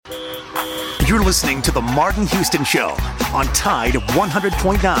You're listening to The Martin Houston Show on Tide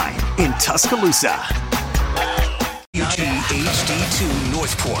 100.9 in Tuscaloosa. WGHD2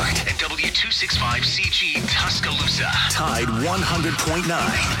 Northport and W265CG Tuscaloosa. Tide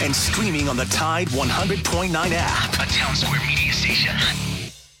 100.9 and streaming on the Tide 100.9 app. A Town Square Media station.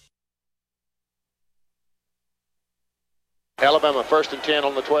 Alabama 1st and 10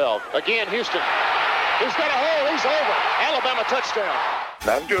 on the 12. Again, Houston. He's got a hole. He's over. Alabama touchdown.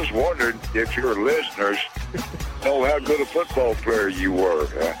 I'm just wondering if your listeners know how good a football player you were.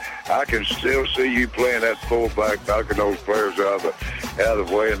 I can still see you playing that fullback, knocking those players out of the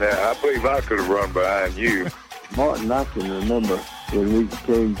way. And I believe I could have run behind you. Martin, I can remember when we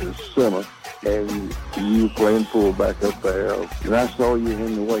came to summer and you playing fullback up there. And I saw you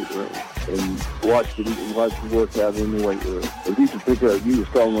in the weight room and watched you work out in the weight room. If you could you were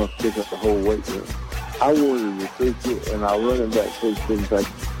strong enough to pick up the whole weight room. I wanted to recruit you, and our running back coach didn't think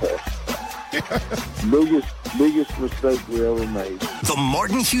biggest mistake we ever made. The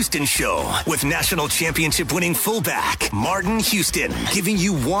Martin Houston Show with national championship winning fullback Martin Houston, giving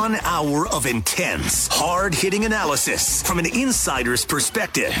you 1 hour of intense, hard-hitting analysis from an insider's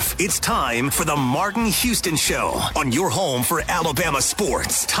perspective. It's time for the Martin Houston Show on your home for Alabama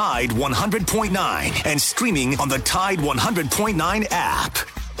sports. Tide 100.9 and streaming on the Tide 100.9 app.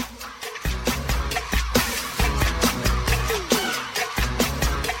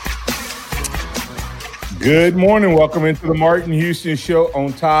 Good morning. Welcome into the Martin Houston Show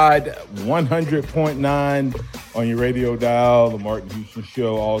on Tide 100.9 on your radio dial. The Martin Houston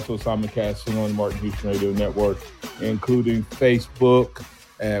Show, also simulcasting on the Martin Houston Radio Network, including Facebook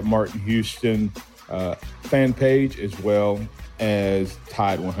at Martin Houston fan page, as well as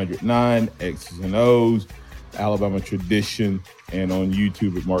Tide 109, X's and O's, Alabama Tradition, and on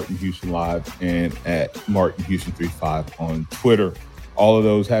YouTube at Martin Houston Live and at Martin Houston 35 on Twitter. All of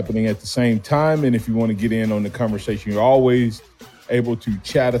those happening at the same time. And if you want to get in on the conversation, you're always able to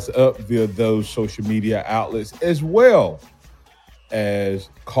chat us up via those social media outlets, as well as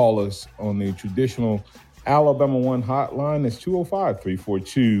call us on the traditional Alabama One hotline. It's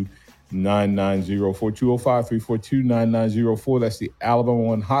 205-342-9904, 205-342-9904. That's the Alabama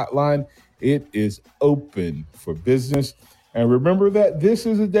One hotline. It is open for business. And remember that this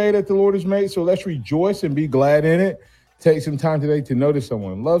is a day that the Lord has made, so let's rejoice and be glad in it. Take some time today to notice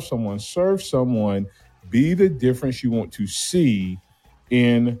someone, love someone, serve someone, be the difference you want to see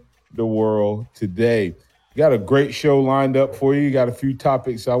in the world today. Got a great show lined up for you. Got a few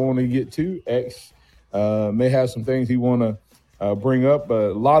topics I want to get to. X may have some things he want to bring up, but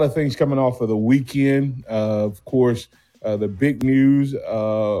a lot of things coming off of the weekend. Of course, the big news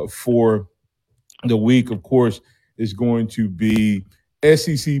for the week, of course, is going to be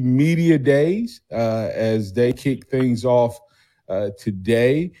SEC Media Days as they kick things off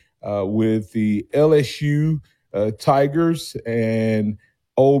today with the LSU Tigers and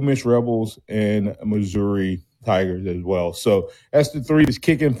Ole Miss Rebels and Missouri Tigers as well. So that's the three that's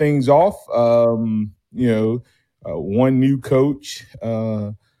kicking things off. One new coach,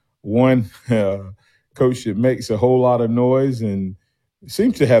 one coach that makes a whole lot of noise and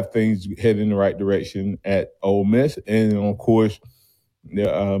seems to have things heading in the right direction at Ole Miss. And, of course,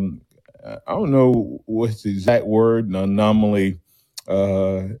 I don't know what's the exact word, an anomaly,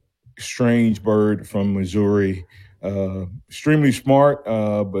 strange bird from Missouri, extremely smart,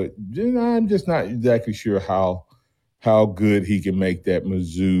 but I'm just not exactly sure how good he can make that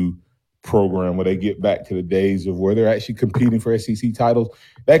Mizzou program where they get back to the days of where they're actually competing for SEC titles.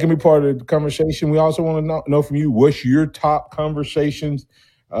 That can be part of the conversation. We also want to know from you, what's your top conversations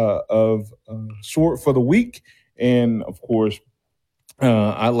of sort for the week? And, of course,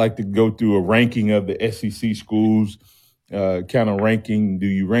 I'd like to go through a ranking of the SEC schools, kind of ranking. Do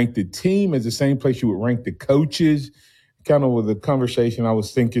you rank the team as the same place you would rank the coaches? Kind of with the conversation I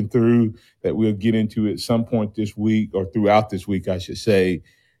was thinking through that we'll get into at some point this week, or throughout this week, I should say.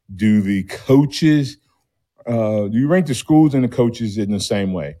 Do the coaches, do you rank the schools and the coaches in the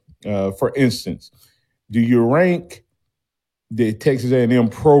same way? For instance, do you rank the Texas A&M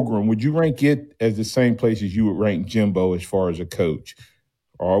program? Would you rank it as the same place as you would rank Jimbo as far as a coach?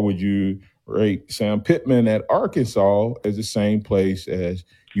 Or would you rate Sam Pittman at Arkansas as the same place as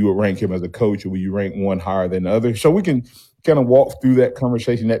you would rank him as a coach, or would you rank one higher than the other? So we can kind of walk through that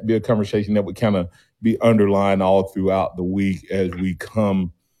conversation. That'd be a conversation that would kind of be underlined all throughout the week as we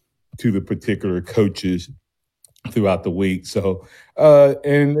come to the particular coaches throughout the week. So,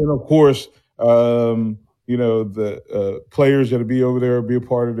 and of course, the players that'll be over there will be a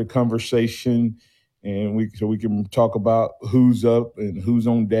part of the conversation. And we can talk about who's up and who's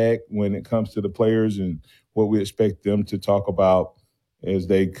on deck when it comes to the players and what we expect them to talk about as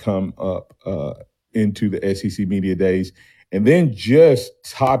they come up into the SEC Media Days. And then just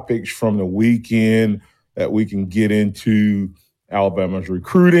topics from the weekend that we can get into: Alabama's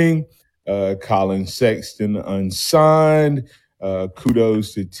recruiting, Colin Sexton unsigned,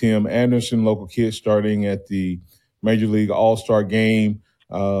 kudos to Tim Anderson, local kid starting at the Major League All-Star game.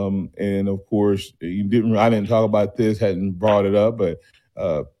 And of course, I didn't talk about this, hadn't brought it up, but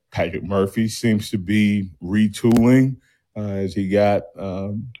Patrick Murphy seems to be retooling as he got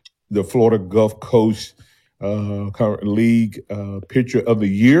the Florida Gulf Coast League Pitcher of the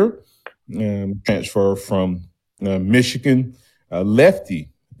Year, transfer from Michigan, lefty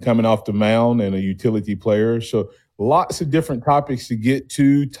coming off the mound and a utility player. So lots of different topics to get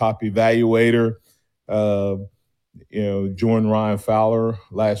to. Top evaluator, joined Ryan Fowler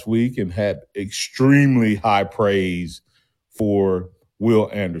last week and had extremely high praise for Will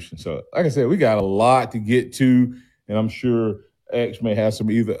Anderson. So, like I said, we got a lot to get to, and I'm sure X may have some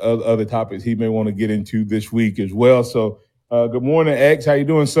other topics he may want to get into this week as well. So, good morning, X. How you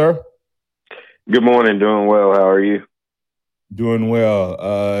doing, sir? Good morning. Doing well. How are you? Doing well.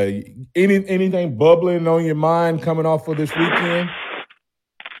 Anything bubbling on your mind coming off of this weekend?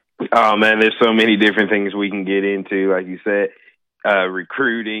 Oh, man, there's so many different things we can get into. Like you said,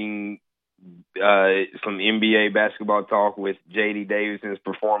 recruiting, some NBA basketball talk with J.D. Davidson's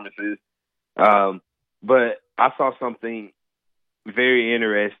performances. But I saw something very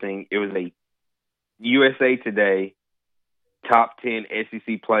interesting. It was a USA Today top 10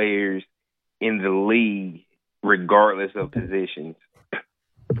 SEC players in the league, regardless of positions.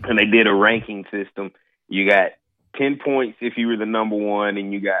 And they did a ranking system. You got 10 points if you were the number one,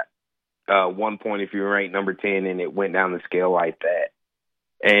 and you got 1 point if you were ranked number 10, and it went down the scale like that.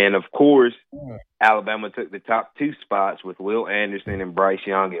 And, of course, Alabama took the top 2 spots with Will Anderson and Bryce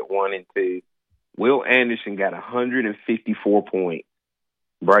Young at 1 and 2. Will Anderson got 154 points.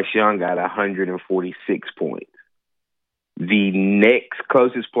 Bryce Young got 146 points. The next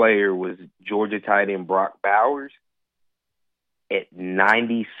closest player was Georgia tight end Brock Bowers at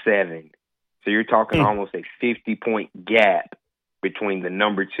 97. So you're talking almost a 50-point gap between the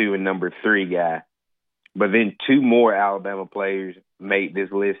number 2 and number 3 guy. But then 2 more Alabama players made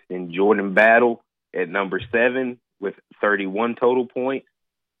this list, in Jordan Battle at number 7 with 31 total points,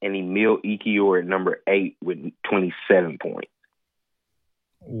 and Emil Ekiyor at number 8 with 27 points.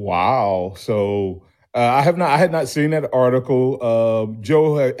 Wow. So I had not seen that article.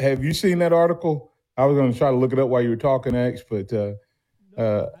 Joe, have you seen that article? I was going to try to look it up while you were talking, X, but you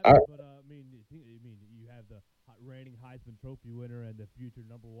have the reigning Heisman Trophy winner and the future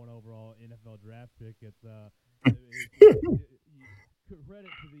number 1 overall NFL draft pick. It's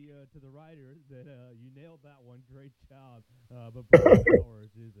credit to the writer that you nailed that one. Great job. But Brock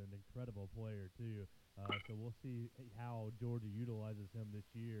Bowers is an incredible player too. So we'll see how Georgia utilizes him this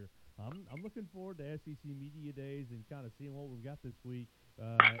year. I'm looking forward to SEC Media Days and kind of seeing what we've got this week.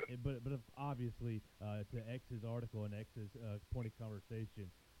 But obviously to X's article and X's point of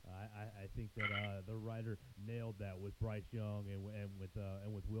conversation, I think that the writer nailed that with Bryce Young and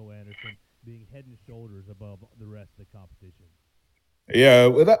with Will Anderson being head and shoulders above the rest of the competition. Yeah,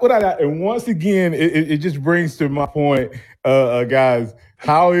 and once again, it just brings to my point, guys.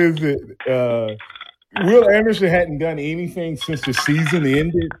 How is it? Will Anderson hadn't done anything since the season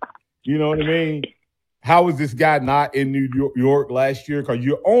ended. You know what I mean? How is this guy not in New York last year? Because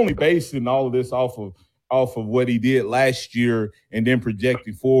you're only basing all of this off of what he did last year and then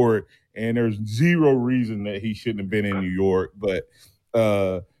projecting forward. And there's zero reason that he shouldn't have been in New York. But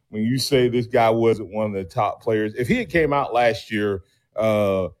when you say this guy wasn't one of the top players, if he had came out last year,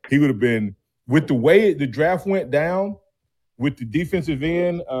 he would have been, with the way the draft went down, with the defensive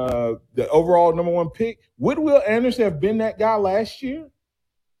end, the overall number 1 pick. Would Will Anderson have been that guy last year?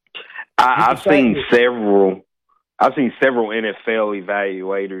 I've seen several NFL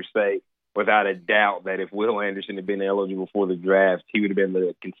evaluators say without a doubt that if Will Anderson had been eligible for the draft, he would have been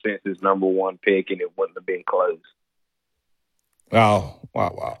the consensus number 1 pick, and it wouldn't have been close. Oh,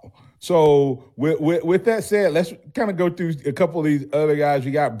 wow. So with that said, let's kind of go through a couple of these other guys.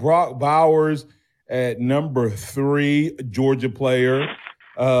 You got Brock Bowers at number 3, Georgia player.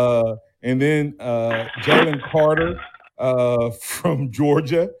 And then Jalen Carter from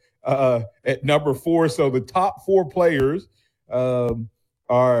Georgia at number 4. So the top 4 players are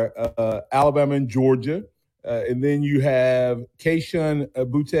Alabama and Georgia. And then you have Kayshon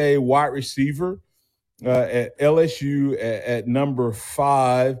Boutte, wide receiver, at LSU at number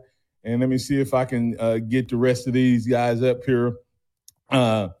 5. And let me see if I can get the rest of these guys up here.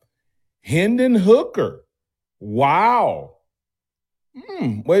 Hendon Hooker. Wow.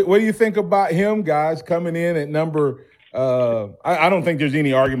 What do you think about him, guys, coming in at number I don't think there's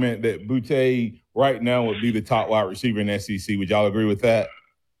any argument that Boutte right now would be the top wide receiver in the SEC. Would y'all agree with that?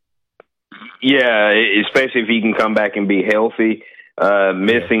 Yeah, especially if he can come back and be healthy.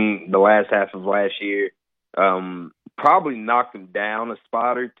 Missing the last half of last year probably knocked him down a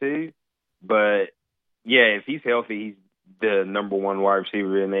spot or two. But, yeah, if he's healthy, he's the number one wide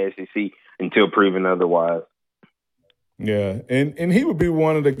receiver in the SEC until proven otherwise. Yeah, and he would be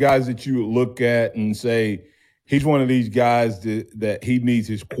one of the guys that you would look at and say he's one of these guys that he needs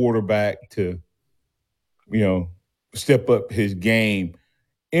his quarterback to, step up his game.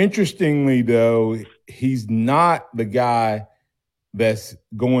 Interestingly, though, he's not the guy that's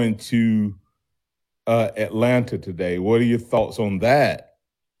going to Atlanta today. What are your thoughts on that?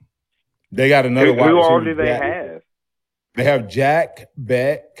 They got another wide receiver. Who all do they have? They have Jack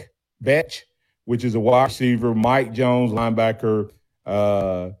Betch, which is a wide receiver, Mike Jones, linebacker,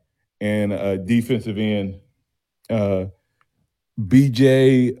 and a defensive end,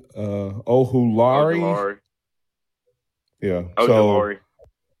 B.J. Ohulari. Yeah. Ojulari.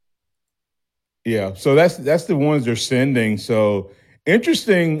 Yeah, so that's the ones they're sending. So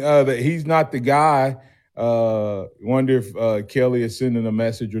interesting that he's not the guy. Wonder if Kelly is sending a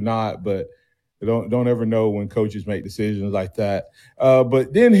message or not, but don't ever know when coaches make decisions like that.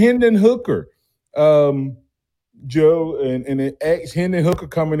 But then Hendon Hooker, Joe, and Hendon Hooker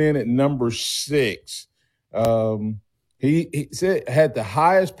coming in at number 6. He said had the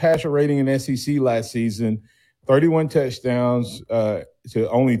highest passer rating in SEC last season, 31 touchdowns to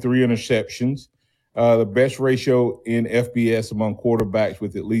only 3 interceptions. The best ratio in FBS among quarterbacks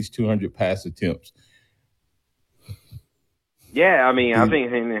with at least 200 pass attempts. Yeah, I mean, I think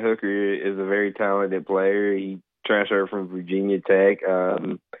Hendon Hooker is a very talented player. He transferred from Virginia Tech.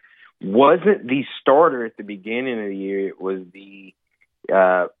 Wasn't the starter at the beginning of the year. It was the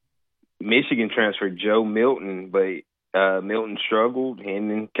Michigan transfer, Joe Milton, but Milton struggled.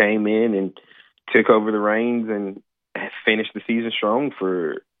 Hendon came in and took over the reins and finished the season strong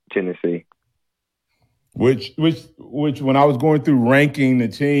for Tennessee. Which when I was going through ranking the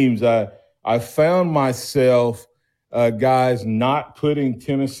teams, I found myself guys not putting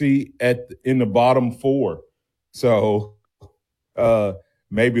Tennessee in the bottom 4. So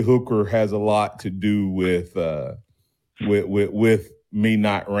maybe Hooker has a lot to do with me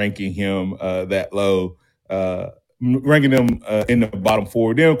not ranking him that low, ranking them in the bottom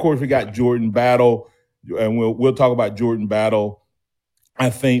 4. Then of course we got Jordan Battle, and we'll talk about Jordan Battle. I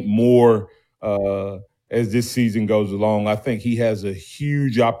think more as this season goes along. I think he has a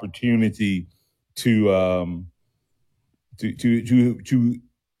huge opportunity to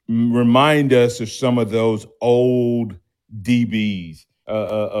remind us of some of those old DBs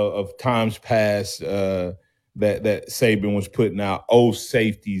of times past that Saban was putting out, old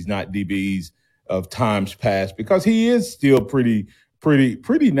safeties, not DBs of times past, because he is still pretty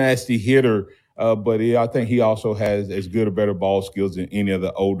nasty hitter. But I think he also has as good or better ball skills than any of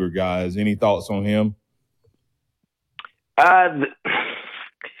the older guys. Any thoughts on him?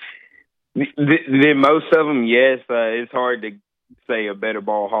 Most of them, yes. It's hard to say a better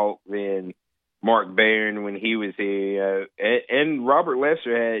ball hawk than Mark Barron when he was here. And Robert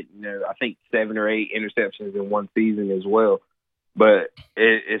Lester had, I think 7 or 8 interceptions in one season as well. But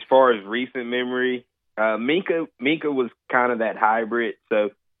as far as recent memory, Minka was kind of that hybrid. So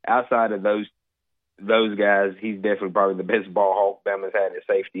outside of those guys, he's definitely probably the best ball hawk Bama's had at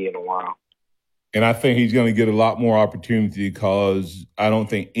safety in a while. And I think he's going to get a lot more opportunity because I don't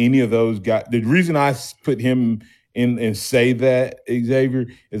think any of those guys – the reason I put him in and say that, Xavier,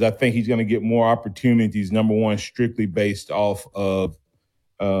 is I think he's going to get more opportunities, number one, strictly based off of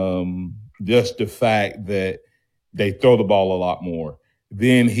just the fact that they throw the ball a lot more.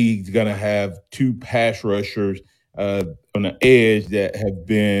 Then he's going to have 2 pass rushers on the edge that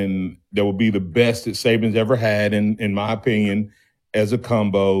will be the best that Saban's ever had, in my opinion, as a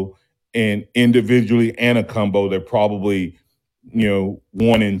combo. And individually and a combo, they're probably, 1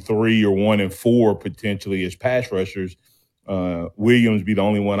 in 3 or 1 in 4 potentially as pass rushers. Williams be the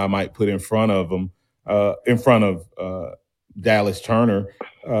only one I might put in front of them, in front of Dallas Turner,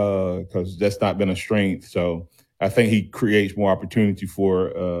 because that's not been a strength. So I think he creates more opportunity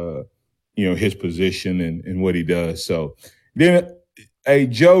for, his position and what he does. So then, hey,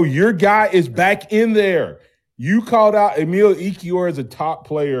 Joe, your guy is back in there. You called out Emil Ekiyor as a top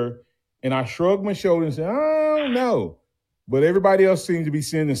player. And I shrugged my shoulders and said, I don't know. But everybody else seems to be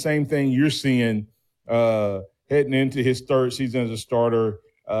seeing the same thing you're seeing heading into his 3rd season as a starter,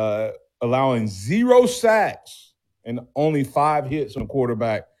 allowing 0 sacks and only 5 hits on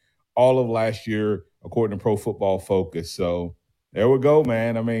quarterback all of last year, according to Pro Football Focus. So there we go,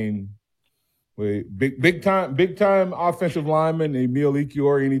 man. I mean, Big time offensive lineman, Emil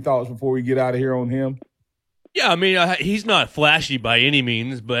Ekiyor. Any thoughts before we get out of here on him? Yeah, I mean, he's not flashy by any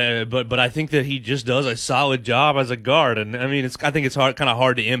means, but I think that he just does a solid job as a guard, and I mean, I think it's kind of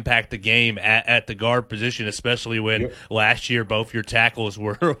hard to impact the game at the guard position, especially when last year both your tackles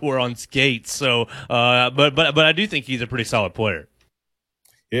were on skates. So, but I do think he's a pretty solid player.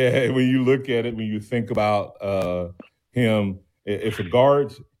 Yeah, when you look at it, when you think about him, if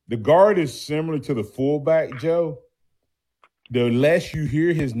the guard is similar to the fullback, Joe. The less you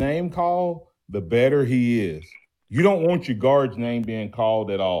hear his name called, the better he is. You don't want your guard's name being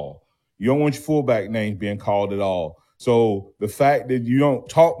called at all. You don't want your fullback names being called at all. So the fact that you don't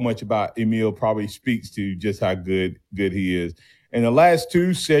talk much about Emil probably speaks to just how good he is. And the last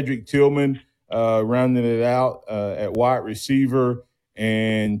two, Cedric Tillman rounding it out at wide receiver,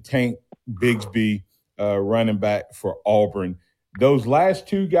 and Tank Bigsby running back for Auburn. Those last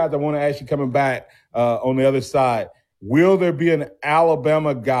two guys, I want to ask you coming back on the other side, will there be an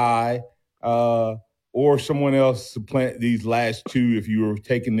Alabama guy or someone else supplant these last two if you were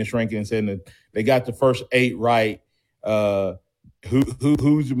taking this ranking and saying that they got the first 8 right?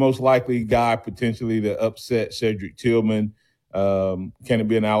 Who's the most likely guy potentially to upset Cedric Tillman? Can it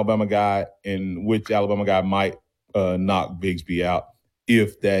be an Alabama guy, and which Alabama guy might knock Bigsby out,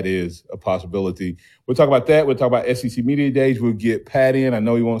 if that is a possibility? We'll talk about that. We'll talk about SEC Media Days. We'll get Pat in. I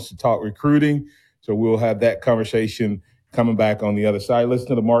know he wants to talk recruiting, so we'll have that conversation coming back on the other side. Listen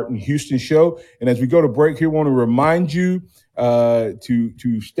to the Martin Houston Show. And as we go to break here, I want to remind you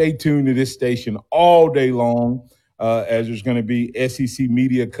to stay tuned to this station all day long, as there's going to be SEC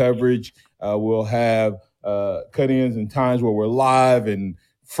media coverage. We'll have cut-ins and times where we're live and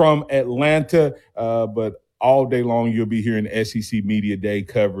from Atlanta, but all day long you'll be hearing SEC Media Day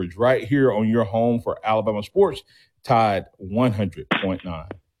coverage right here on your home for Alabama sports, Tide 100.9.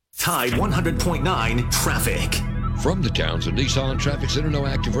 Tide 100.9 traffic. From the Townsend Nissan Traffic Center, no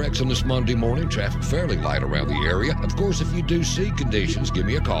active wrecks on this Monday morning. Traffic fairly light around the area. Of course, if you do see conditions, give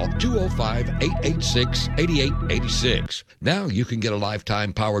me a call, 205-886-8886. Now you can get a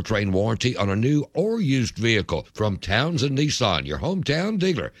lifetime powertrain warranty on a new or used vehicle from Townsend Nissan, your hometown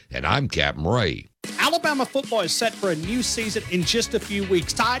dealer. And I'm Captain Ray. Alabama football is set for a new season in just a few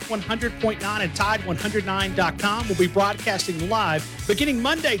weeks. Tide 100.9 and Tide109.com will be broadcasting live beginning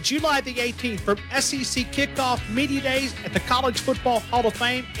Monday, July the 18th from SEC Kickoff Media Days at the College Football Hall of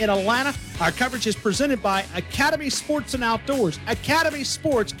Fame in Atlanta. Our coverage is presented by Academy Sports and Outdoors. Academy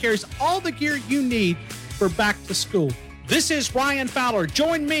Sports carries all the gear you need for back to school. This is Ryan Fowler.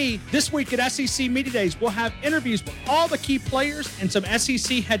 Join me this week at SEC Media Days. We'll have interviews with all the key players and some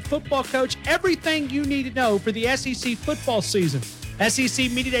SEC head football coach. Everything you need to know for the SEC football season. SEC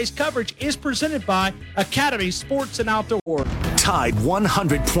Media Days coverage is presented by Academy Sports and Outdoors. Tide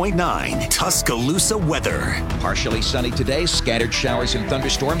 100.9 Tuscaloosa weather. Partially sunny today. Scattered showers and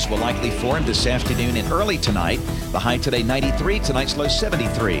thunderstorms will likely form this afternoon and early tonight. The high today 93, tonight's low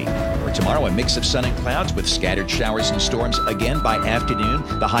 73. For tomorrow, a mix of sun and clouds with scattered showers and storms again by afternoon.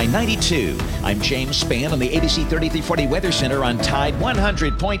 The high 92. I'm James Spann on the ABC 3340 Weather Center on Tide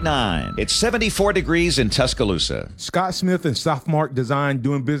 100.9. It's 74 degrees in Tuscaloosa. Scott Smith and Sophmark Design,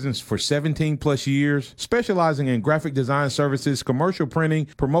 doing business for 17 plus years, specializing in graphic design services, commercial printing,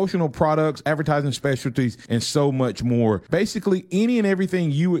 promotional products, advertising specialties, and so much more. Basically, any and everything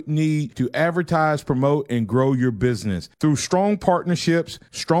you would need to advertise, promote, and grow your business. Through strong partnerships,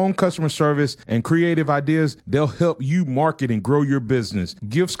 strong customer service, and creative ideas, they'll help you market and grow your business.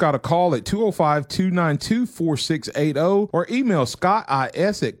 Give Scott a call at 205-292-4680 or email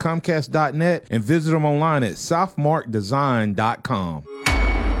scottis@comcast.net and visit them online at sophmarkdesign.com.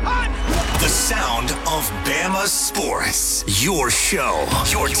 The sound of Bama sports. Your show,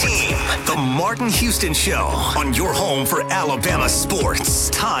 your team. The Martin Houston Show on your home for Alabama sports.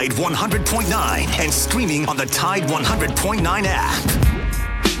 Tide 100.9 and streaming on the Tide 100.9 app.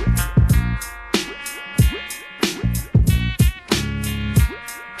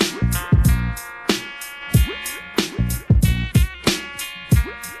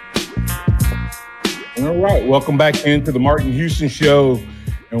 All right, welcome back into the Martin Houston Show.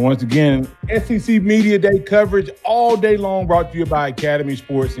 And once again, SEC Media Day coverage all day long, brought to you by Academy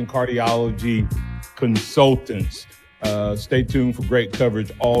Sports and Cardiology Consultants. Stay tuned for great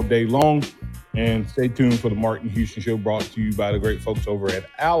coverage all day long. And stay tuned for the Martin Houston Show, brought to you by the great folks over at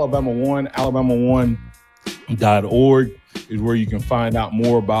Alabama One. AlabamaOne.org is where you can find out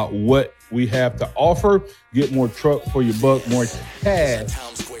more about what we have to offer. Get more truck for your buck, more cash,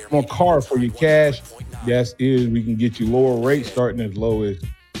 more car for your cash. Yes, we can get you lower rates starting as low as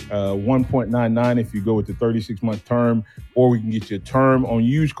 1.99 if you go with the 36-month term, or we can get you a term on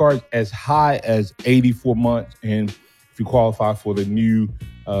used cars as high as 84 months. And if you qualify for the new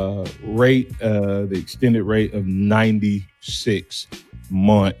rate, the extended rate of 96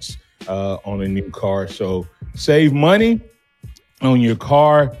 months on a new car. So save money on your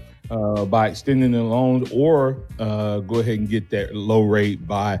car by extending the loans, or go ahead and get that low rate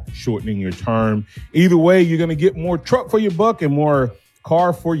by shortening your term. Either way, you're going to get more truck for your buck and more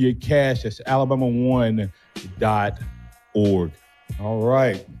car for your cash. That's alabama1.org. All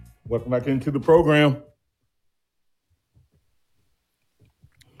right. Welcome back into the program.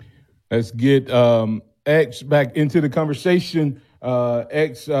 Let's get X back into the conversation.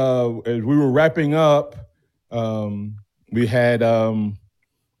 X, as we were wrapping up, we had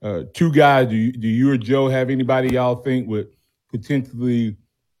two guys. Do you or Joe have anybody y'all think would potentially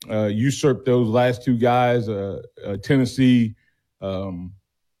usurp those last two guys? Tennessee,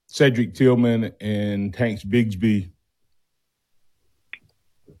 Cedric Tillman and Tanks Bigsby.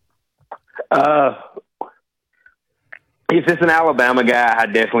 If it's an Alabama guy, I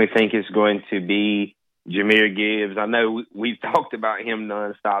definitely think it's going to be Jahmyr Gibbs. I know we've talked about him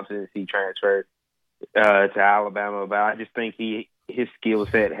nonstop since he transferred to Alabama, but I just think his skill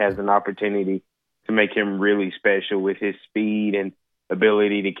set has an opportunity to make him really special with his speed and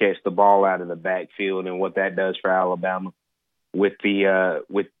ability to catch the ball out of the backfield, and what that does for Alabama with the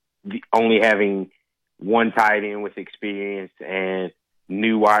only having one tight end with experience and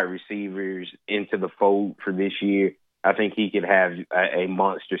new wide receivers into the fold for this year. I think he could have a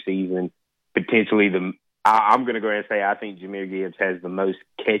monster season. Potentially I'm going to go ahead and say I think Jahmyr Gibbs has the most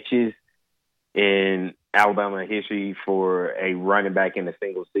catches in Alabama history for a running back in a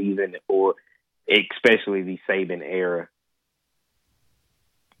single season, or especially the Saban era.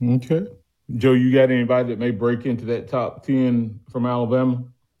 Okay. Joe, you got anybody that may break into that top 10 from Alabama?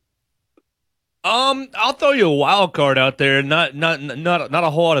 I'll throw you a wild card out there. Not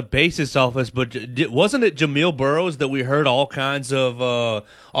a whole lot of basis off us, but wasn't it Jamil Burroughs that we heard all kinds of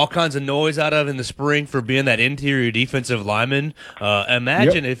noise out of in the spring for being that interior defensive lineman?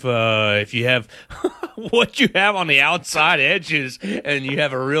 Imagine if you have what you have on the outside edges and you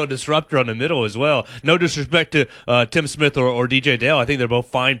have a real disruptor on the middle as well. No disrespect to Tim Smith or DJ Dale. I think they're both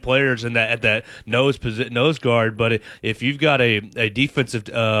fine players in at that nose guard. But if you've got a defensive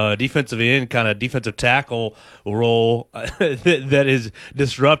end kind of defensive tackle role that is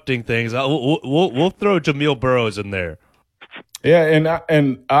disrupting things, we'll throw Jamil Burroughs in there. Yeah,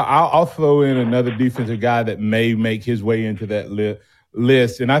 and I'll throw in another defensive guy that may make his way into that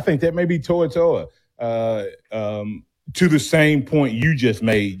list, and I think that may be Toa. To the same point you just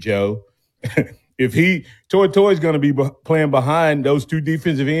made, Joe. If Toa is going to be playing behind those two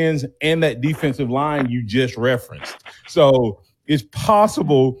defensive ends and that defensive line you just referenced, so it's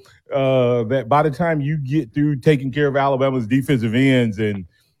possible that by the time you get through taking care of Alabama's defensive ends and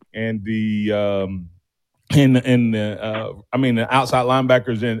the outside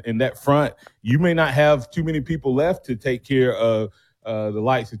linebackers in that front, you may not have too many people left to take care of the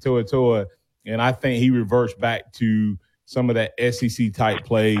likes of Toa. And I think he reverts back to some of that SEC type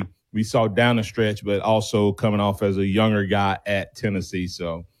play we saw down the stretch, but also coming off as a younger guy at Tennessee.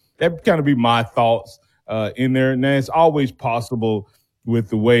 So that kind of be my thoughts in there. And it's always possible with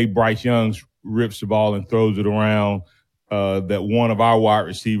the way Bryce Young rips the ball and throws it around that one of our wide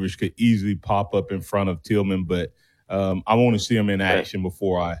receivers could easily pop up in front of Tillman. But I want to see him in action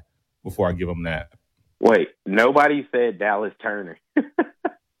before I give him that. Wait, nobody said Dallas Turner.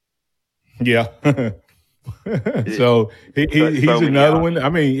 Yeah. So he's another one. I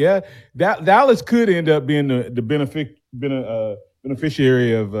mean, yeah, Dallas could end up being the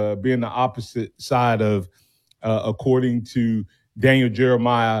beneficiary of being the opposite side of, according to Daniel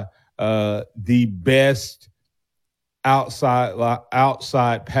Jeremiah, the best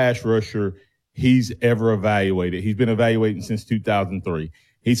outside pass rusher he's ever evaluated. He's been evaluating since 2003.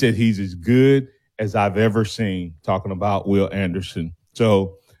 He said he's as good as I've ever seen, talking about Will Anderson.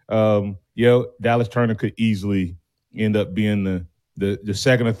 So, Dallas Turner could easily end up being the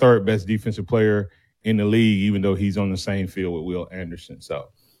second or third best defensive player in the league, even though he's on the same field with Will Anderson. So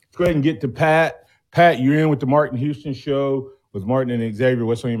let's go ahead and get to Pat. Pat, you're in with the Martin Houston Show with Martin and Xavier.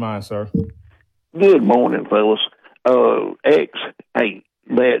 What's on your mind, sir? Good morning, fellas. X, hey,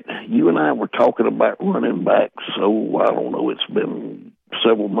 that you and I were talking about running backs, so I don't know, it's been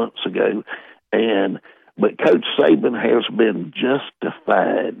several months ago, but Coach Saban has been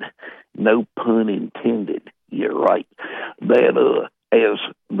justified, no pun intended, you're right, that as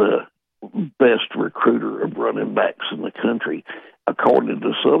the best recruiter of running backs in the country. According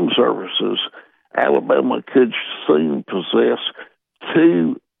to some services, Alabama could soon possess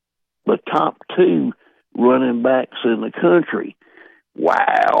two the top 2 running backs in the country.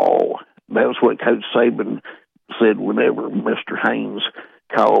 Wow. That was what Coach Saban said whenever Mr. Haynes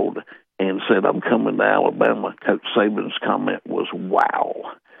called and said, I'm coming to Alabama. Coach Saban's comment was,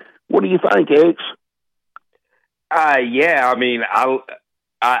 wow. What do you think, X? Yeah, I mean,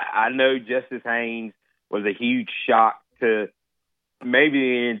 I know Justice Haynes was a huge shock to maybe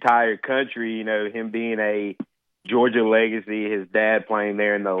the entire country, you know, him being a Georgia legacy, his dad playing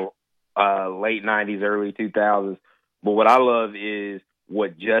there in the late 90s, early 2000s. But what I love is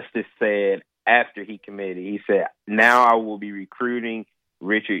what Justice said after he committed. He said, now I will be recruiting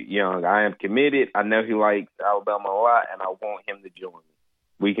Richard Young. I am committed. I know he likes Alabama a lot, and I want him to join me.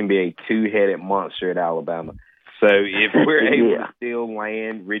 We can be a 2-headed monster at Alabama. So if we're able to still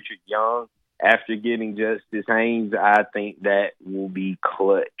land Richard Young after getting Justice Haynes, I think that will be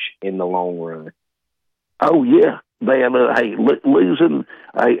clutch in the long run. Oh, yeah. Losing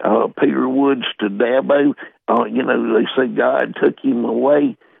Peter Woods to Dabo, you know, they say God took him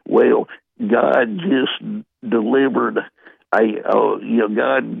away. Well, God just delivered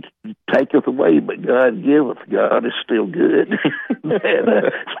God taketh away, but God giveth. God is still good.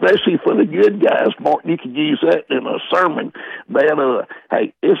 And, especially for the good guys, Martin, you could use that in a sermon. That,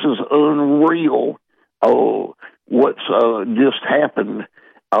 hey, this is unreal, what's just happened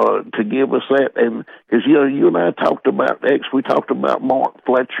to give us that. And because, you know, you and I talked about X, we talked about Mark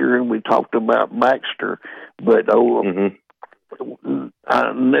Fletcher, and we talked about Baxter, but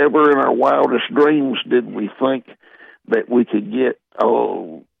never in our wildest dreams did we think that we could get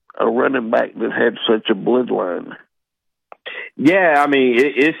a running back that had such a bloodline. Yeah, I mean,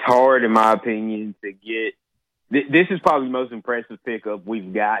 it's hard, in my opinion, to get – this is probably the most impressive pickup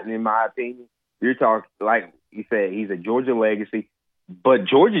we've gotten, in my opinion. You're talking, like you said, he's a Georgia legacy, but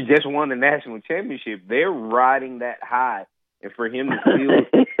Georgia just won the national championship. They're riding that high, and for him to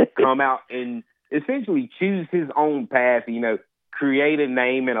still come out and essentially choose his own path, you know, create a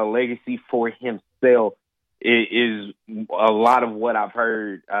name and a legacy for himself, is a lot of what I've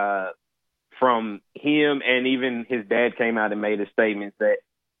heard from him, and even his dad came out and made a statement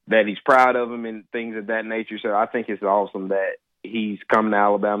that he's proud of him and things of that nature. So I think it's awesome that he's coming to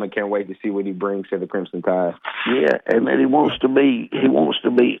Alabama. Can't wait to see what he brings to the Crimson Tide. Yeah, and that he wants to be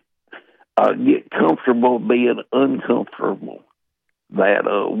get comfortable being uncomfortable. That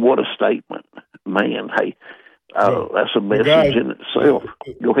what a statement, man! Hey. That's a message in itself.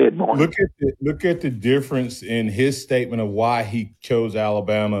 Go ahead, Martin. Look at the difference in his statement of why he chose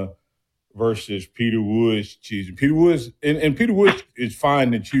Alabama versus Peter Woods choosing. Peter Woods and Peter Woods is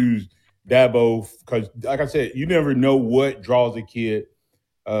fine to choose Dabo because, like I said, you never know what draws a kid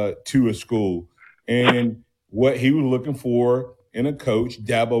to a school. And what he was looking for in a coach,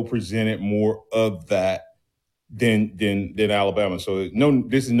 Dabo presented more of that than Alabama. So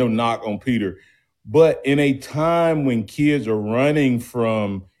this is no knock on Peter. But in a time when kids are running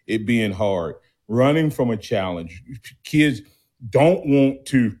from it being hard, running from a challenge, kids don't want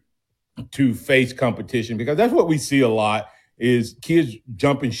to face competition, because that's what we see a lot is kids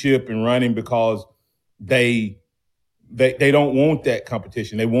jumping ship and running because they don't want that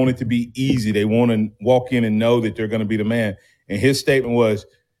competition. They want it to be easy. They want to walk in and know that they're going to be the man. And his statement was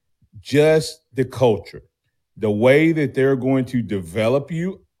just the culture, the way that they're going to develop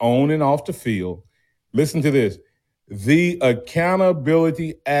you on and off the field. Listen to this, the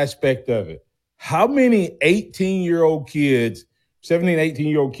accountability aspect of it. How many 18-year-old kids, 17,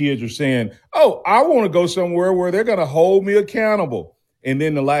 18-year-old kids are saying, oh, I want to go somewhere where they're going to hold me accountable. And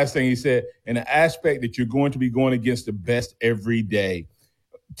then the last thing he said, an aspect that you're going to be going against the best every day.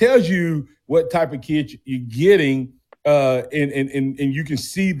 Tells you what type of kid you're getting, and you can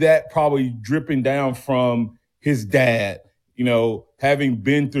see that probably dripping down from his dad. You know, having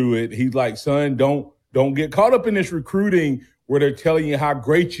been through it, he's like, son, don't get caught up in this recruiting where they're telling you how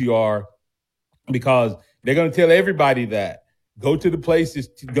great you are, because they're going to tell everybody that. Go to the place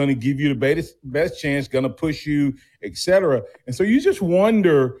that's going to give you the best chance, going to push you, etc. And so you just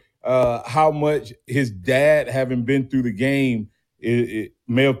wonder how much his dad, having been through the game, it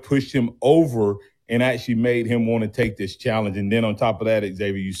may have pushed him over and actually made him want to take this challenge. And then on top of that,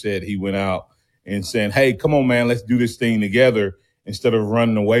 Xavier, you said he went out and saying, hey, come on, man, let's do this thing together. Instead of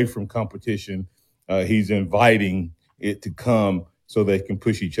running away from competition, he's inviting it to come so they can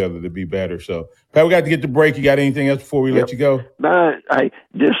push each other to be better. So, Pat, we got to get the break. You got anything else before we let you go? No,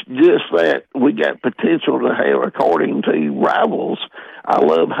 just that we got potential to have, according to Rivals. I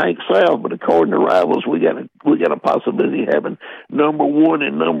love Hank South, but according to Rivals, we got a possibility of having number 1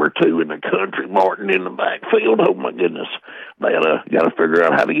 and number 2 in the country, Martin, in the backfield. Oh my goodness, they got to figure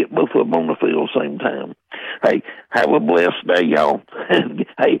out how to get both of them on the field at the same time. Hey, have a blessed day, y'all.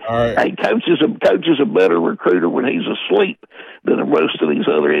 Hey, right. Hey, coach is a better recruiter when he's asleep than most of these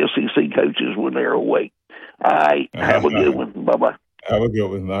other SEC coaches when they're awake. All right, have a good one. Bye-bye. Have a good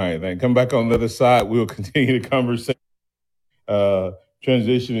one. All right, then. Come back on the other side. We'll continue the conversation.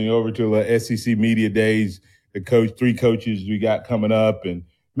 Transitioning over to the SEC Media Days, three coaches we got coming up, and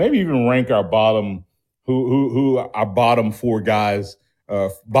maybe even rank our bottom, who our bottom four guys,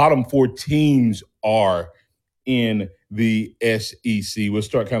 bottom four teams are in the SEC. We'll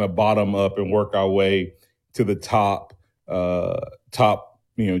start kind of bottom up and work our way to the top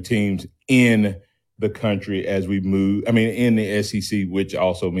teams in the country as we move. I mean, in the SEC, which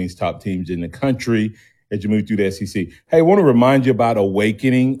also means top teams in the country as you move through the SEC. Hey, I want to remind you about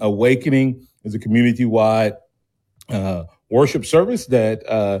Awakening. Awakening is a community-wide worship service that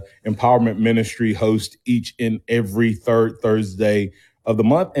Empowerment Ministry hosts each and every third Thursday of the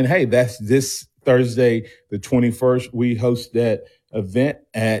month. And hey, that's this Thursday, the 21st. We host that event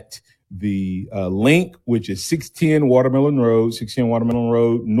at the Link, which is 610 Watermelon Road,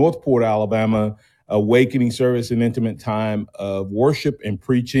 Northport, Alabama. Awakening service, an intimate time of worship and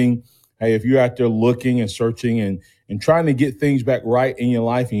preaching. Hey, if you're out there looking and searching and trying to get things back right in your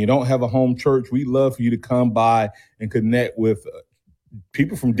life and you don't have a home church, we'd love for you to come by and connect with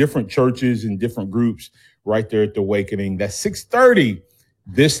people from different churches and different groups right there at the Awakening. That's 6:30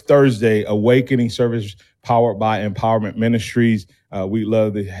 this Thursday, Awakening service powered by Empowerment Ministries. We'd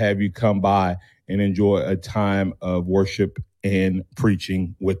love to have you come by and enjoy a time of worship and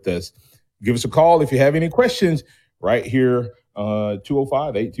preaching with us. Give us a call if you have any questions right here,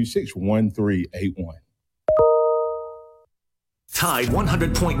 205-826-1381. Tide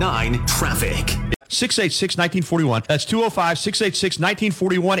 100.9 traffic. 686-1941. That's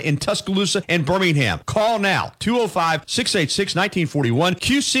 205-686-1941 in Tuscaloosa and Birmingham. Call now, 205-686-1941.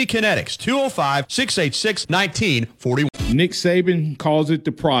 QC Kinetics, 205-686-1941. Nick Saban calls it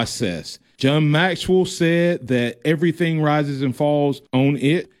the process. John Maxwell said that everything rises and falls on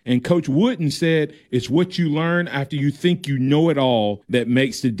it. And Coach Wooden said it's what you learn after you think you know it all that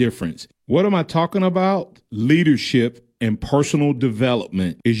makes the difference. What am I talking about? Leadership and personal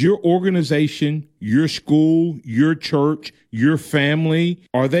development. Is your organization, your school, your church, your family,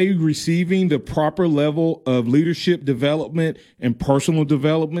 are they receiving the proper level of leadership development and personal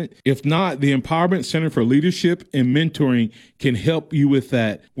development? If not, the Empowerment Center for Leadership and Mentoring can help you with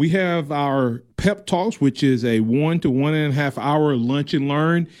that. We have our Pep Talks, which is a 1 to 1.5 hour lunch and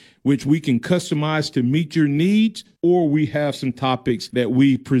learn, which we can customize to meet your needs, or we have some topics that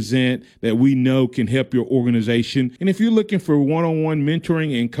we present that we know can help your organization. And if you're looking for one-on-one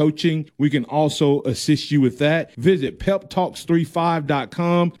mentoring and coaching, we can also assist you with that. Visit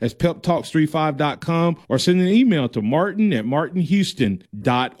peptalks35.com. That's peptalks35.com, or send an email to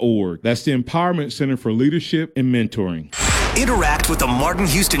martin@martinhouston.org. That's the Empowerment Center for Leadership and Mentoring. Interact with the Martin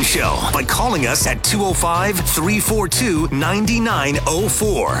Houston Show by calling us at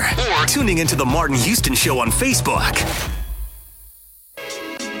 205-342-9904 or tuning into the Martin Houston Show on Facebook.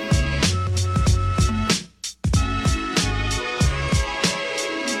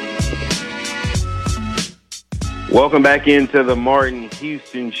 Welcome back into the Martin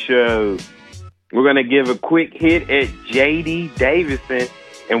Houston Show. We're going to give a quick hit at J.D. Davison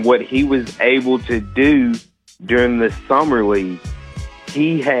and what he was able to do during the summer league.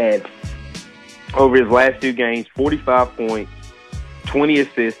 He had, over his last two games, 45 points, 20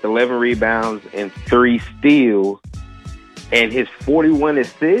 assists, 11 rebounds, and 3 steals. And his 41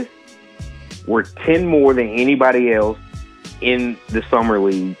 assists were 10 more than anybody else in the summer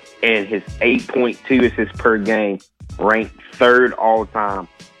league. And his 8.2 assists per game ranked third all time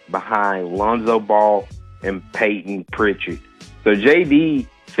behind Lonzo Ball and Peyton Pritchard. So JD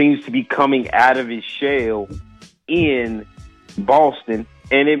seems to be coming out of his shell in Boston,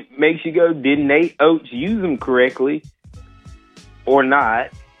 and it makes you go, did Nate Oates use him correctly or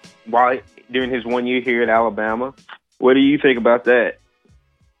not during his 1 year here at Alabama? What do you think about that?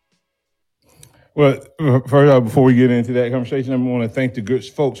 Well, first, before we get into that conversation, I want to thank the good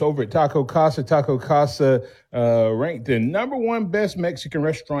folks over at Taco Casa. Taco Casa ranked the #1 best Mexican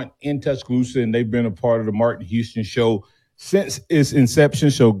restaurant in Tuscaloosa, and they've been a part of the Martin Houston Show since its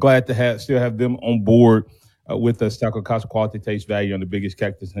inception. So glad to still have them on board with us. Taco Casa, quality, taste, value on the biggest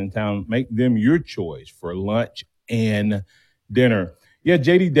cactus in town. Make them your choice for lunch and dinner. Yeah,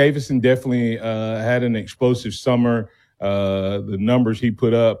 J.D. Davison definitely had an explosive summer. The numbers he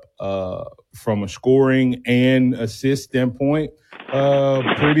put up from a scoring and assist standpoint,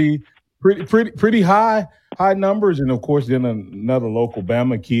 pretty high numbers. And of course, then another local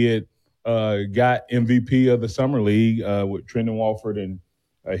Bama kid got MVP of the summer league with Trendon Walford and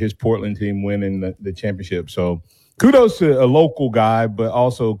his Portland team winning the championship. So kudos to a local guy, but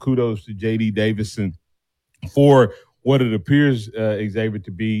also kudos to J.D. Davison for what it appears, Xavier,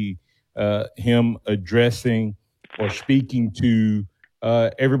 to be him addressing or speaking to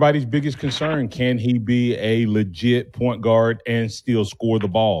everybody's biggest concern. Can he be a legit point guard and still score the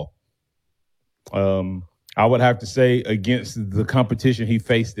ball? I would have to say against the competition he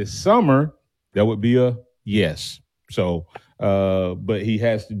faced this summer, that would be a yes. So, but he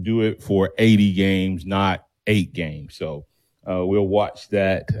has to do it for 80 games, not 8 games. So we'll watch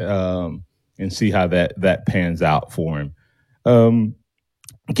that and see how that pans out for him.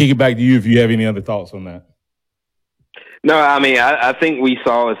 Kick it back to you if you have any other thoughts on that. No, I mean, I think we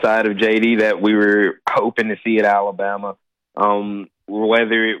saw a side of JD that we were hoping to see at Alabama.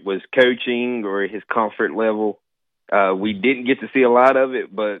 Whether it was coaching or his comfort level, we didn't get to see a lot of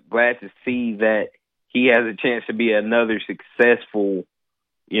it, but glad to see that he has a chance to be another successful,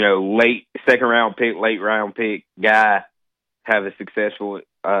 late second round pick, late round pick guy, have a successful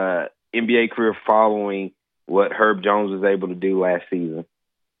NBA career following what Herb Jones was able to do last season.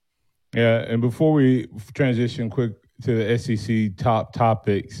 Yeah, and before we transition quick to the SEC top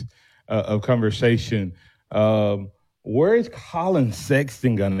topics of conversation, where is Colin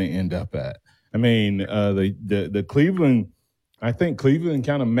Sexton going to end up at? I mean, the Cleveland, I think Cleveland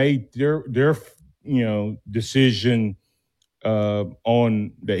kind of made their decision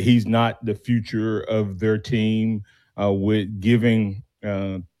on that he's not the future of their team with giving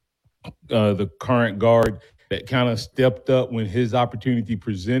the current guard that kind of stepped up when his opportunity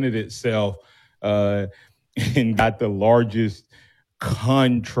presented itself and got the largest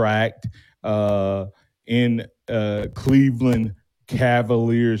contract in Cleveland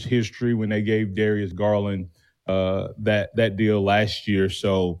Cavaliers history when they gave Darius Garland that deal last year.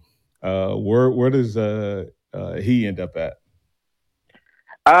 So where does he end up at?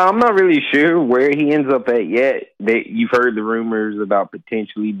 I'm not really sure where he ends up at yet. You've heard the rumors about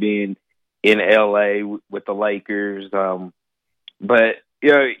potentially being in L.A. with the Lakers. But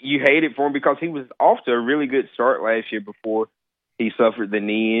you hate it for him because he was off to a really good start last year before he suffered the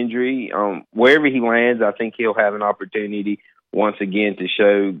knee injury. Wherever he lands, I think he'll have an opportunity once again to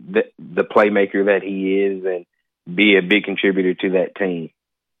show the playmaker that he is and be a big contributor to that team.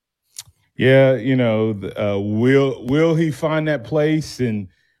 Yeah, will he find that place, and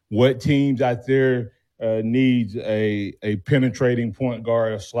what teams out there needs a penetrating point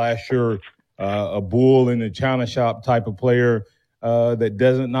guard, a slasher, a bull in the china shop type of player that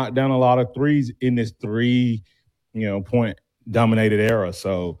doesn't knock down a lot of threes in this 3 point dominated era.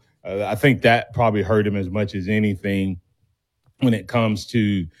 So I think that probably hurt him as much as anything when it comes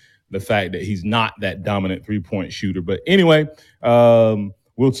to the fact that he's not that dominant 3-point shooter. But anyway,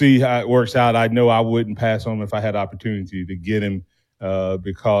 we'll see how it works out. I know I wouldn't pass on him if I had opportunity to get him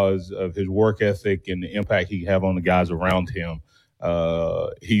because of his work ethic and the impact he can have on the guys around him.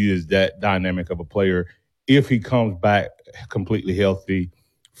 He is that dynamic of a player if he comes back completely healthy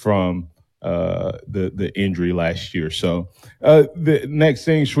from the injury last year. So the next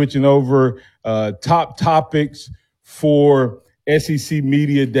thing, switching over, top topics for SEC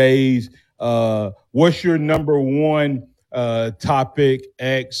Media Days. What's your number one topic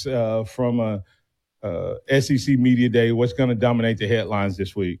X from a SEC Media Day? What's going to dominate the headlines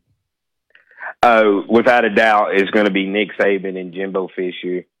this week? Without a doubt, it's going to be Nick Saban and Jimbo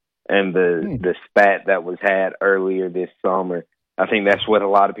Fisher and the spat that was had earlier this summer. I think that's what a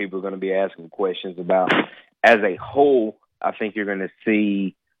lot of people are going to be asking questions about. As a whole, I think you're going to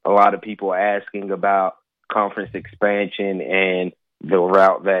see a lot of people asking about conference expansion and the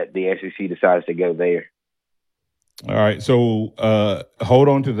route that the SEC decides to go there. All right, so hold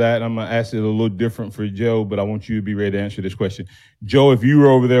on to that. I'm going to ask it a little different for Joe, but I want you to be ready to answer this question. Joe, if you were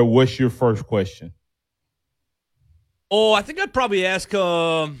over there, what's your first question? Oh, I think I'd probably ask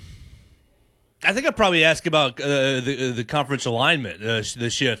about the conference alignment, the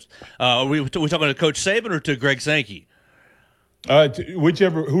shift. Are we talking to Coach Saban or to Greg Sankey?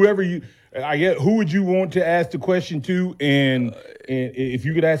 Whoever you. I guess who would you want to ask the question to, and if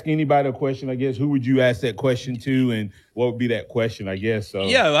you could ask anybody a question, I guess who would you ask that question to, and what would be that question? I guess so.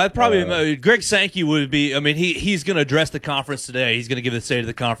 Yeah, I'd probably Greg Sankey would be. I mean, he's going to address the conference today. He's going to give the state of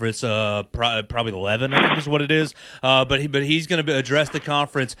the conference probably 11, I think is what it is. But he's going to address the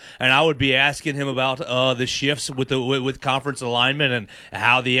conference, and I would be asking him about the shifts with conference alignment and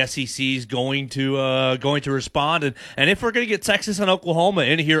how the SEC is going to respond, and if we're going to get Texas and Oklahoma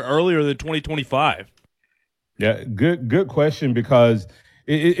in here earlier than 2025. Yeah, good question, because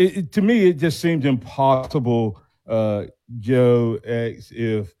it to me it just seems impossible, Joe X,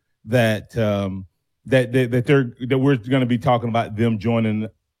 if that that we're going to be talking about them joining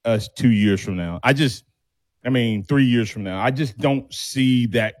us 2 years from now. 3 years from now. I just don't see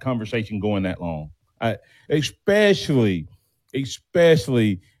that conversation going that long. Especially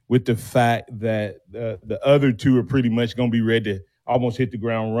with the fact that the other two are pretty much going to be ready to almost hit the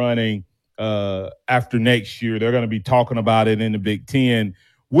ground running after next year. They're going to be talking about it in the Big Ten,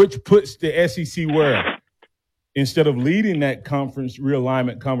 which puts the SEC where? Instead of leading that conference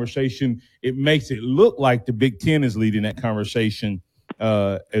realignment conversation, it makes it look like the Big Ten is leading that conversation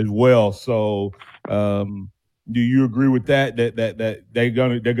as well. So, do you agree with that? That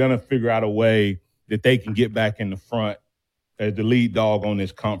they're gonna figure out a way that they can get back in the front as the lead dog on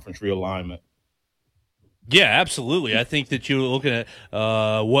this conference realignment? Yeah, absolutely. I think that you're looking at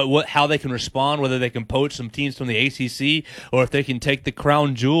how they can respond, whether they can poach some teams from the ACC or if they can take the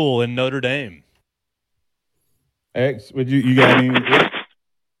crown jewel in Notre Dame. X, you got any?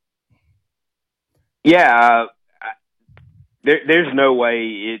 Yeah, there's no way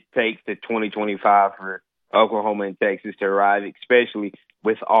it takes to 2025 for Oklahoma and Texas to arrive, especially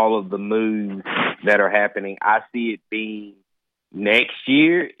with all of the moves that are happening. I see it being next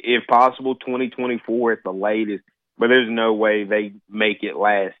year, if possible, 2024 at the latest. But there's no way they make it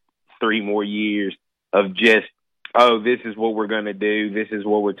last 3 more years of just, this is what we're going to do. This is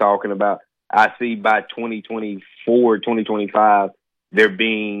what we're talking about. I see by 2024, 2025, there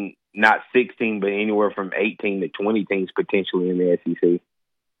being not 16, but anywhere from 18 to 20 teams potentially in the SEC.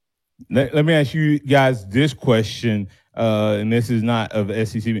 Let me ask you guys this question, and this is not of the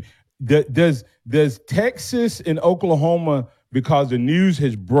SEC. Does Texas and Oklahoma, because the news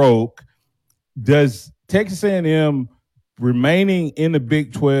has broke, does Texas A&M remaining in the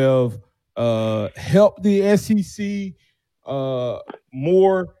Big 12 help the SEC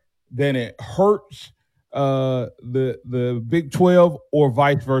more than it hurts the Big 12, or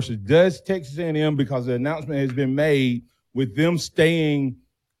vice versa? Does Texas A&M, because the announcement has been made with them staying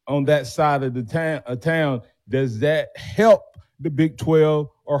on that side of the town, does that help the Big 12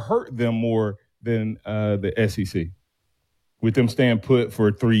 or hurt them more than the SEC with them staying put for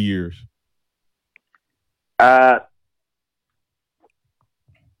 3 years? It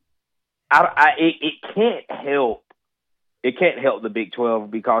can't help. It can't help the Big 12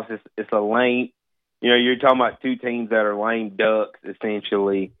 because it's a lame. You're talking about two teams that are lame ducks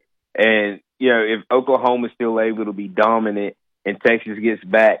essentially, and if Oklahoma's still able to be dominant and Texas gets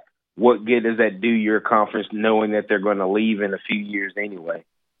back, what good does that do your conference knowing that they're going to leave in a few years anyway?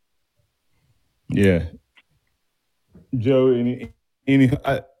 Yeah, Joe.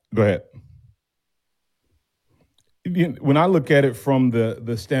 Go ahead. When I look at it from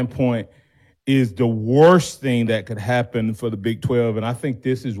the standpoint, is the worst thing that could happen for the Big 12, and I think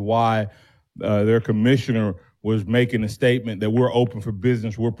this is why their commissioner was making a statement that we're open for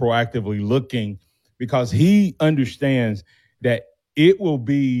business, we're proactively looking, because he understands that it will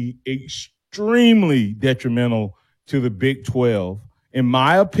be extremely detrimental to the Big 12, in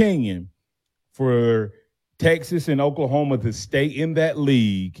my opinion, for Texas and Oklahoma to stay in that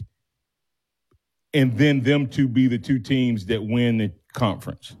league and then them to be the two teams that win the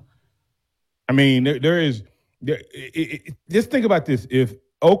conference. I mean, just think about this. If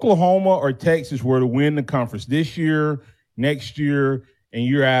Oklahoma or Texas were to win the conference this year, next year, and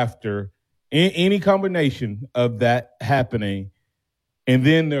year after, any combination of that happening, and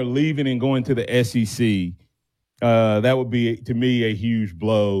then they're leaving and going to the SEC, that would be, to me, a huge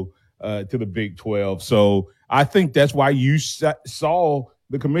blow to the Big 12. So I think that's why you saw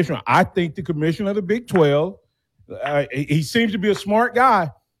the commissioner. I think the commissioner of the Big 12, he seems to be a smart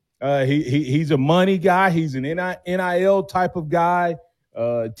guy. He's a money guy. He's an NIL type of guy.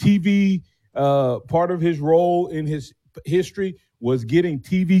 TV, part of his role in his history was getting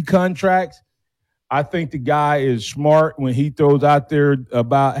TV contracts. I think the guy is smart when he throws out there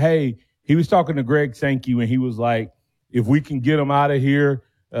about, hey, he was talking to Greg Sankey when he was like, if we can get him out of here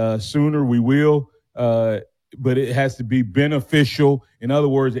sooner, we will. But it has to be beneficial. In other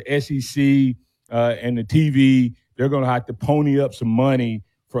words, the SEC and the TV, they're going to have to pony up some money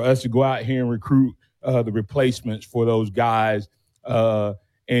for us to go out here and recruit the replacements for those guys.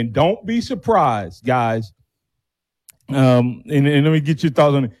 And don't be surprised, guys. And let me get your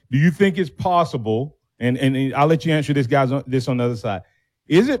thoughts on it. Do you think it's possible, and I'll let you answer this, guys, on the other side.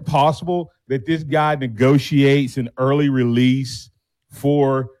 Is it possible that this guy negotiates an early release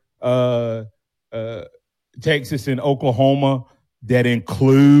for Texas and Oklahoma that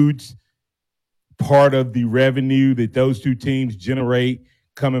includes part of the revenue that those two teams generate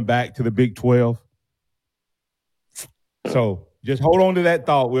coming back to the Big 12? So just hold on to that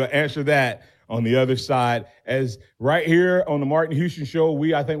thought. We'll answer that on the other side. As right here on the Martin Houston Show,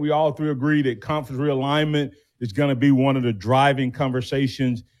 I think we all three agree that conference realignment is going to be one of the driving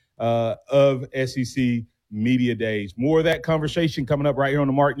conversations of SEC Media Days. More of that conversation coming up right here on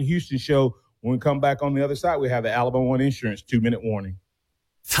the Martin Houston Show. When we come back on the other side, we have the Alabama One Insurance 2-minute warning.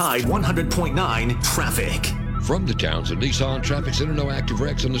 Tide 100.9 traffic. From the Townsend Nissan Traffic Center, no active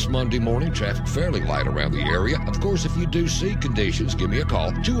wrecks on this Monday morning. Traffic fairly light around the area. Of course, if you do see conditions, give me a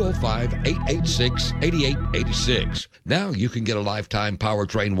call, 205-886-8886. Now you can get a lifetime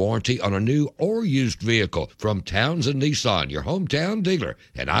powertrain warranty on a new or used vehicle from Townsend Nissan, your hometown dealer.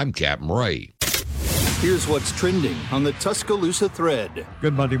 And I'm Captain Ray. Here's what's trending on the Tuscaloosa thread.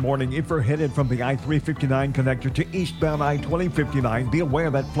 Good Monday morning. If you're headed from the I-359 connector to eastbound I-2059, be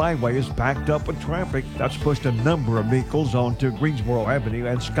aware that flyway is backed up with traffic. That's pushed a number of vehicles onto Greensboro Avenue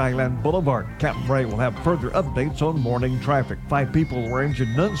and Skyland Boulevard. Captain Ray will have further updates on morning traffic. 5 people were injured,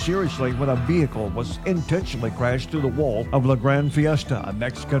 none seriously, when a vehicle was intentionally crashed through the wall of La Grande Fiesta, a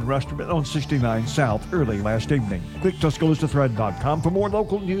Mexican restaurant on 69 South, early last evening. Click TuscaloosaThread.com for more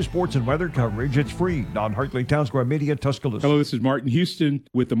local news, sports, and weather coverage. It's free. Don Hartley, Town Square Media, Tuscaloosa. Hello, this is Martin Houston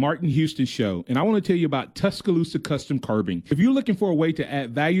with the Martin Houston Show, and I want to tell you about Tuscaloosa Custom Curbing. If you're looking for a way to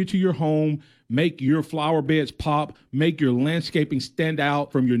add value to your home, make your flower beds pop, make your landscaping stand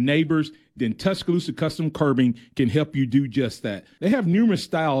out from your neighbors, then Tuscaloosa Custom Curbing can help you do just that. They have numerous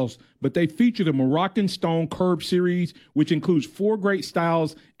styles, but they feature the Moroccan Stone Curb series, which includes 4 great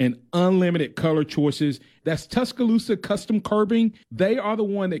styles and unlimited color choices. That's Tuscaloosa Custom Curbing. They are the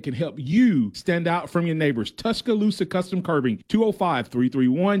one that can help you stand out from your neighbors. Tuscaloosa Custom Curbing,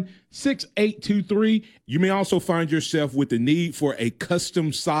 205-331-6823. You may also find yourself with the need for a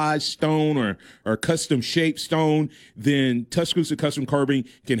custom size stone or custom shaped stone. Then Tuscaloosa Custom Curbing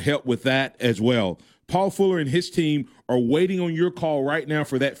can help with that as well. Paul Fuller and his team are waiting on your call right now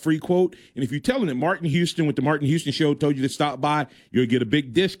for that free quote. And if you tell them that Martin Houston with the Martin Houston Show told you to stop by, you'll get a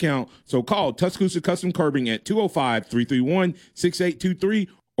big discount. So call Tuscaloosa Custom Curbing at 205-331-6823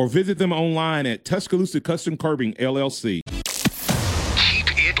 or visit them online at Tuscaloosa Custom Curbing, LLC.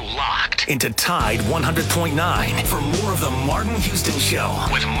 Keep it locked into Tide 100.9 for more of the Martin Houston Show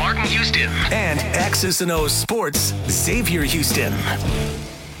with Martin Houston and X's and O's Sports, Xavier Houston.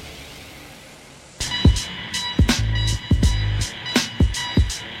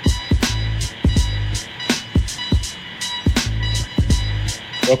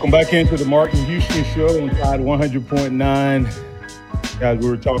 Welcome back into the Martin Houston Show on Tide 100.9. Guys, we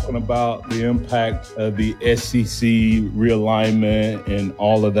were talking about the impact of the SEC realignment and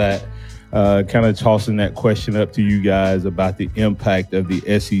all of that. Kind of tossing that question up to you guys about the impact of the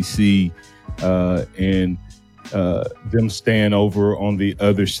SEC and them staying over on the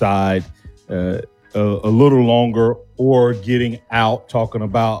other side a little longer or getting out, talking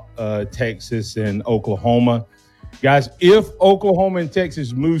about Texas and Oklahoma. Guys, if Oklahoma and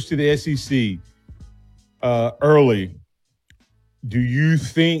Texas moves to the SEC early, do you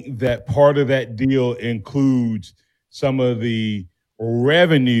think that part of that deal includes some of the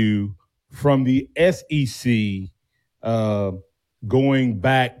revenue from the SEC going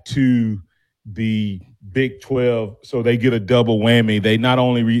back to the Big 12 so they get a double whammy? They not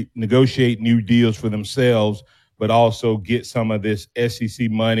only negotiate new deals for themselves, but also get some of this SEC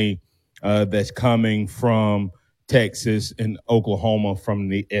money that's coming from Texas and Oklahoma from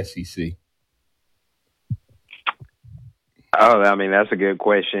the SEC? Oh, I mean, that's a good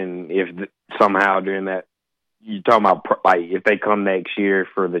question. If somehow during that, you're talking about like if they come next year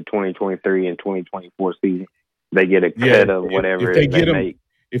for the 2023 and 2024 season, they get a cut of whatever they make.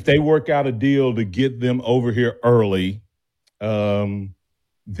 If they work out a deal to get them over here early, then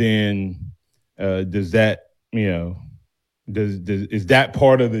does that, is that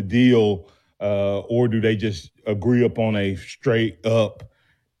part of the deal? Or do they just agree upon a straight up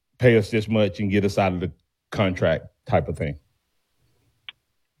pay us this much and get us out of the contract type of thing?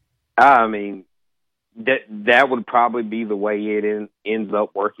 I mean, that would probably be the way it ends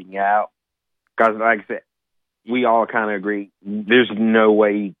up working out. Because like I said, we all kind of agree there's no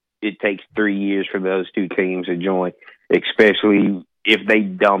way it takes 3 years for those two teams to join, especially if they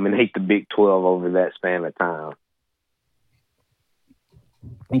dominate the Big 12 over that span of time.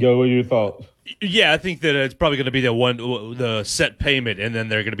 Go, what are your thoughts? Yeah, I think that it's probably going to be the set payment, and then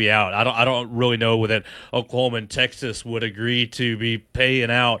they're going to be out. I don't really know whether Oklahoma and Texas would agree to be paying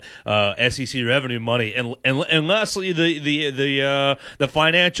out SEC revenue money, unless the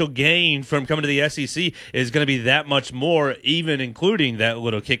financial gain from coming to the SEC is going to be that much more, even including that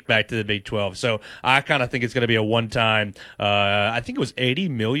little kickback to the Big 12. So I kind of think it's going to be a one-time. I think it was $80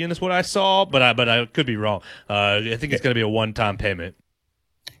 million is what I saw, but I could be wrong. I think it's going to be a one-time payment.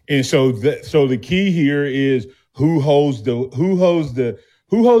 And so the key here is who holds the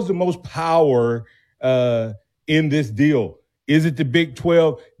most power in this deal. Is it the Big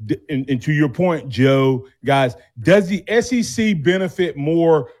 12? And to your point, Joe, guys, does the SEC benefit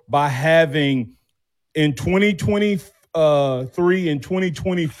more by having in 2023 and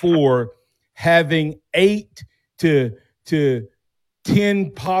 2024 having 8 to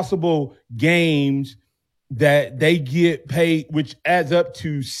 10 possible games that they get paid, which adds up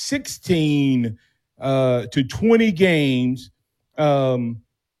to 16 to 20 games? Do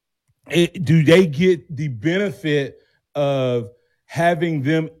they get the benefit of having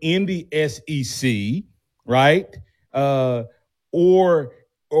them in the SEC, right? Or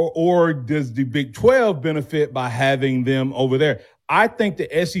does the Big 12 benefit by having them over there? I think the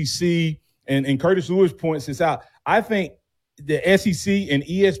SEC, and Curtis Lewis points this out, I think the SEC and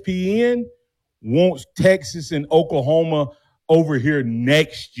ESPN wants Texas and Oklahoma over here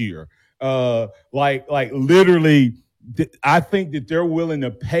next year. Like literally, I think that they're willing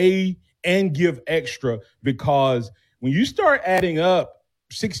to pay and give extra, because when you start adding up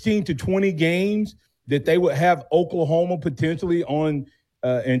 16 to 20 games that they would have Oklahoma potentially on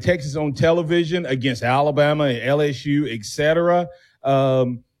and Texas on television against Alabama and LSU, et cetera,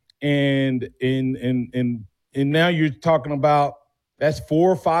 and now you're talking about that's $4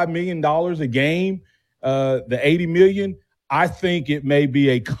 or $5 million a game, the $80 million. I think it may be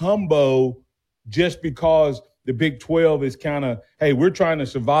a combo, just because the Big 12 is kind of, hey, we're trying to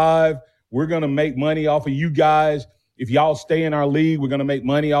survive. We're going to make money off of you guys. If y'all stay in our league, we're going to make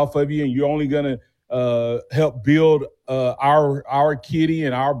money off of you, and you're only going to help build our kitty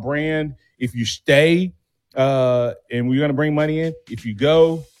and our brand if you stay, and we're going to bring money in. If you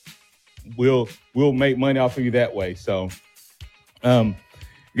go, we'll make money off of you that way. So,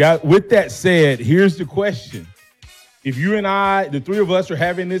 guys, with that said, here's the question. If you and I, the three of us, are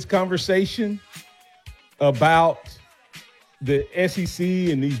having this conversation about the SEC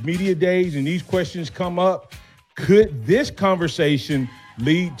and these media days and these questions come up, could this conversation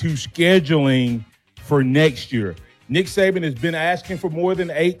lead to scheduling for next year? Nick Saban has been asking for more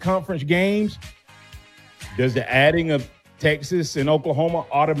than 8 conference games. Does the adding of Texas and Oklahoma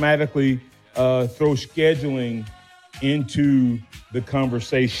automatically throw scheduling into the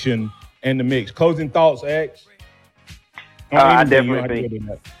conversation and the mix? Closing thoughts, X? I definitely think.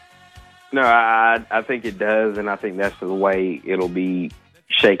 No, I think it does, and I think that's the way it'll be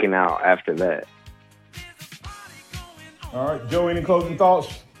shaken out after that. All right, Joe, any closing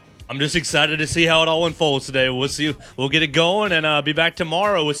thoughts? I'm just excited to see how it all unfolds today. We'll see. We'll get it going, and be back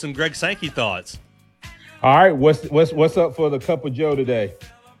tomorrow with some Greg Sankey thoughts. All right, what's up for the Cup of Joe today?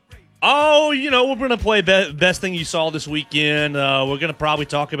 Oh, we're going to play best thing you saw this weekend. We're going to probably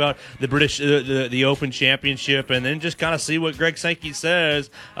talk about the British, the Open Championship, and then just kind of see what Greg Sankey says.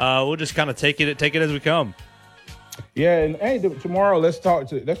 We'll just kind of take it as we come. Yeah, and hey, tomorrow let's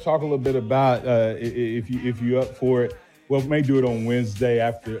talk a little bit about if you're up for it. Well, we may do it on Wednesday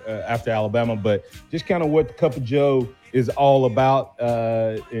after Alabama, but just kind of what the Cup of Joe is all about,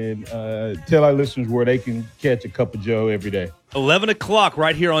 and tell our listeners where they can catch a Cup of Joe every day. 11 o'clock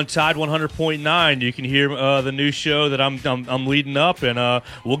right here on Tide 100.9. You can hear the new show that I'm leading up, and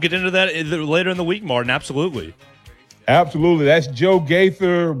we'll get into that later in the week, Martin. Absolutely. Absolutely. That's Joe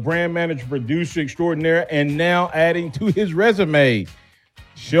Gaither, brand manager, producer extraordinaire, and now adding to his resume,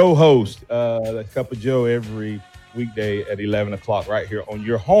 show host. That's Cup of Joe every weekday at 11 o'clock right here on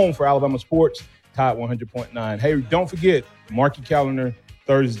your home for Alabama sports, Tide 100.9. Hey, don't forget, mark your calendar,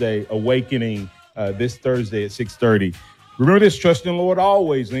 Thursday, Awakening, this Thursday at 6:30. Remember this, trust in the Lord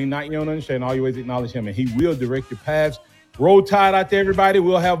always. Lean not your own understanding, always acknowledge him, and he will direct your paths. Roll Tide out there, everybody.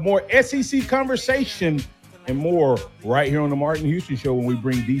 We'll have more SEC conversation and more right here on the Martin Houston Show when we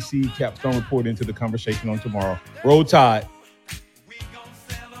bring DC Capstone Report into the conversation on tomorrow. Roll Tide.